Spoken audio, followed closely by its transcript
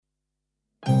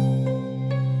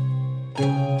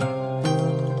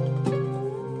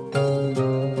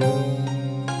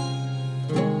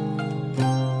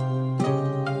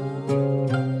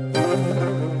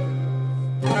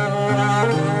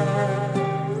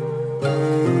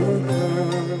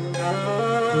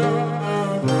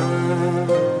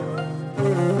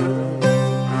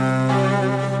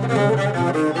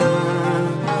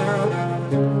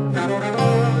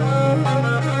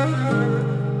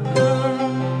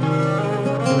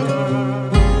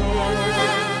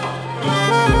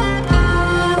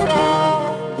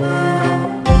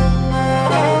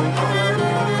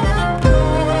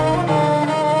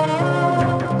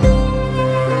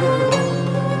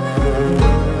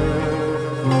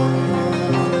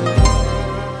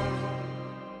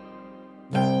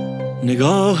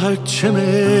نگاهت چه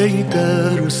می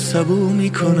در سبو می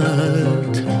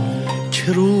کند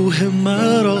که روح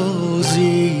مرا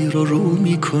زیر و رو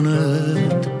می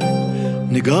کند.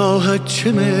 نگاهت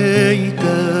چه می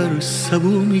در سبو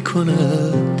می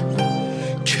کند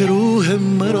که روح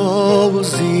مرا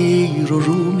زیر و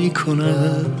رو می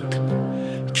کند.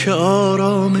 که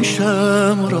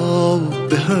آرامشم را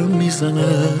به هم می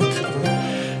زند،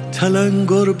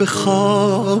 تلنگر به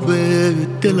خواب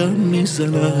دلم می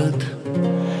زند.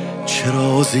 چه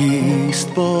رازیست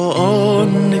با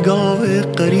آن نگاه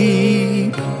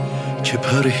غریب که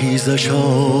پرهیزش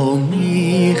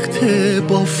آمیخته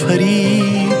با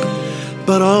فریب.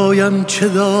 برایم چه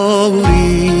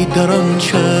داری در آن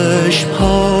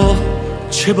چشم‌ها،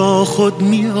 چه با خود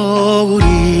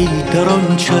می‌آوری در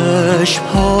آن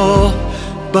چشم‌ها.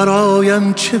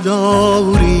 برایم چه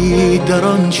داری در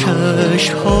آن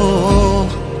چشم‌ها،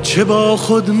 چه با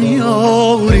خود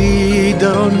می‌آوری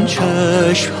در آن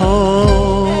چشم‌ها.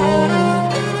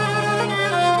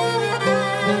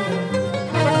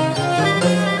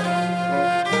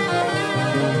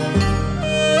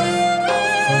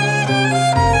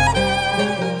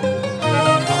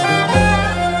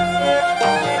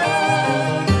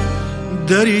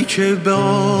 دری که به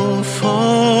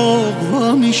آفاق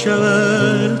وا می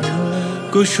شود،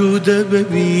 گشوده به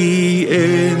بی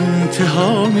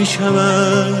انتها می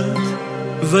شود.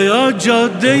 و یا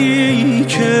جاده‌ای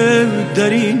که در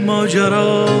این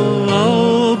ماجرا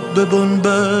به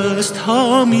بنبست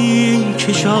ها می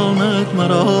کشاند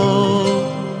مرا.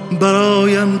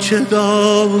 برایم چه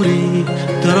داری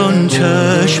در آن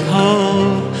چشم ها،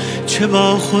 چه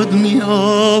با خود می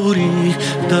آوری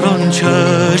در آن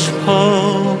چشم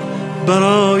ها.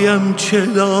 برایم چه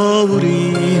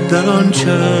داری در آن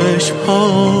چشم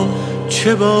ها،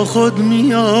 چه با خود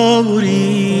می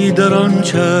آوری در آن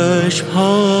چشم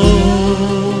ها.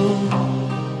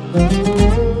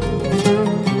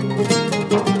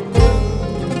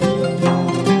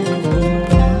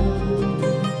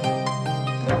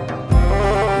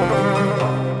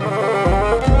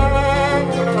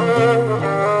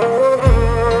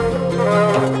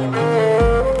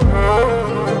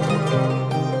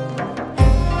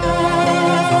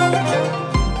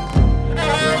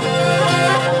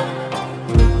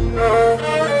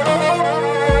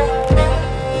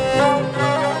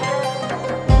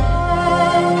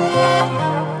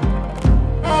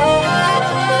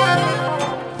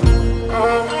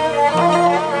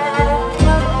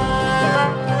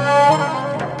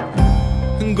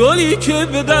 گلی که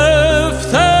به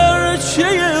دفترچه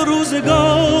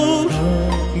روزگار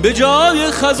به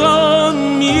جای خزان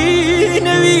می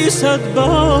نویسد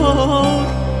بار.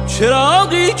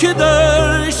 چراغی که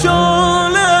در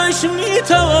شعله‌اش می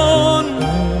توان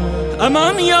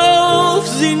امان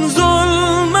یافت زین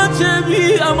ظلمت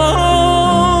بی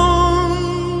امان.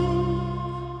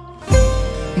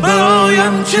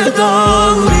 برایم چه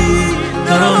داری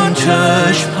در آن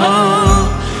چشم ها،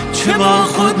 چه با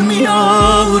خود می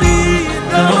آوری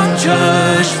در آن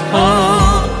چشم ها.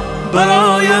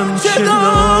 برایم چه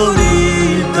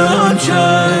داری در آن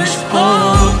چشم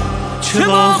ها، چه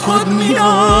با خود می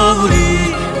آوری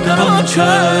در آن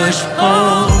چشم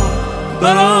ها.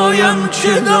 برایم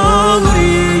چه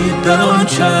داری در آن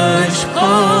چشم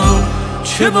ها،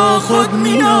 چه با خود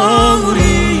می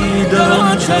آوری در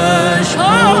آن چشم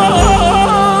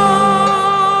ها.